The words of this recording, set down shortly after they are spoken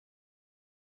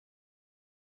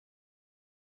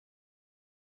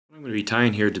What I'm going to be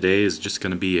tying here today is just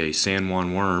going to be a San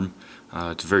Juan Worm.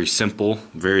 It's a very simple,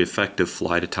 very effective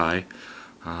fly to tie.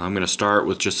 I'm going to start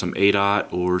with just some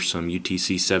 8/0 or some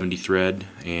UTC 70 thread,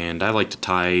 and I like to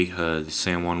tie the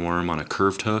San Juan Worm on a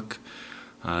curved hook.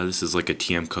 This is like a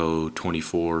Tiemco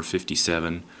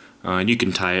 2457, and you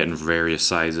can tie it in various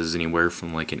sizes, anywhere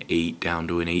from like an 8 down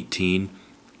to an 18.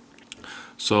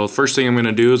 So first thing I'm going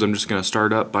to do is I'm just going to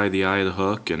start up by the eye of the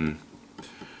hook and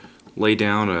lay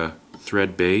down a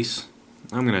thread base.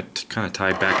 I'm going to kind of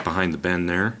tie back behind the bend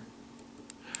there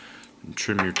and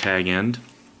trim your tag end.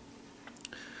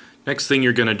 Next thing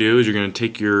you're going to do is you're going to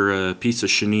take your piece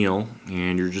of chenille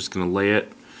and you're just going to lay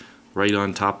it right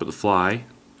on top of the fly,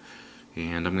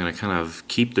 and I'm going to kind of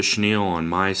keep the chenille on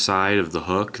my side of the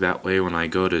hook. That way when I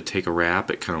go to take a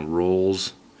wrap, it kind of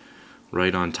rolls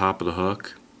right on top of the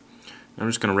hook. I'm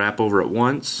just going to wrap over it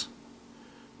once,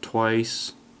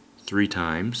 twice, 3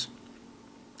 times.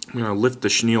 I'm going to lift the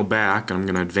chenille back and I'm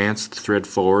going to advance the thread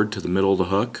forward to the middle of the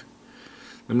hook.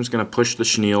 I'm just going to push the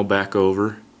chenille back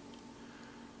over,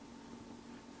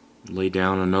 lay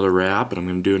down another wrap, and I'm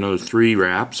going to do another 3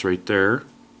 wraps right there.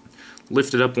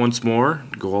 Lift it up once more,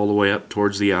 go all the way up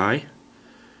towards the eye.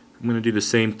 I'm going to do the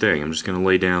same thing. I'm just going to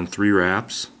lay down 3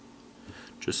 wraps,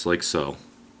 just like so.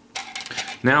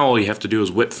 Now all you have to do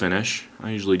is whip finish.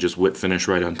 I usually just whip finish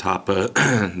right on top of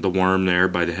the worm there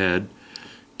by the head.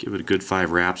 Give it a good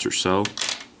 5 wraps or so.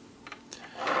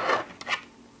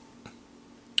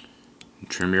 And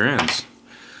trim your ends.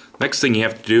 Next thing you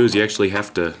have to do is you actually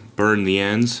have to burn the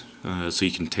ends so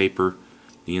you can taper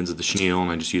the ends of the chenille,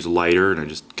 and I just use a lighter and I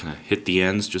just kind of hit the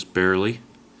ends just barely.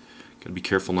 Gotta be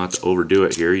careful not to overdo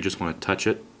it here. You just want to touch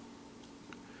it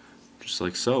just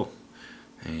like so.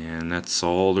 And that's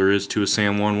all there is to a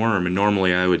San Juan Worm. And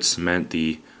normally I would cement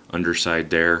the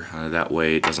underside there, that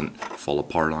way it doesn't fall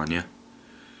apart on you.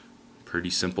 Pretty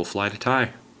simple fly to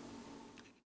tie.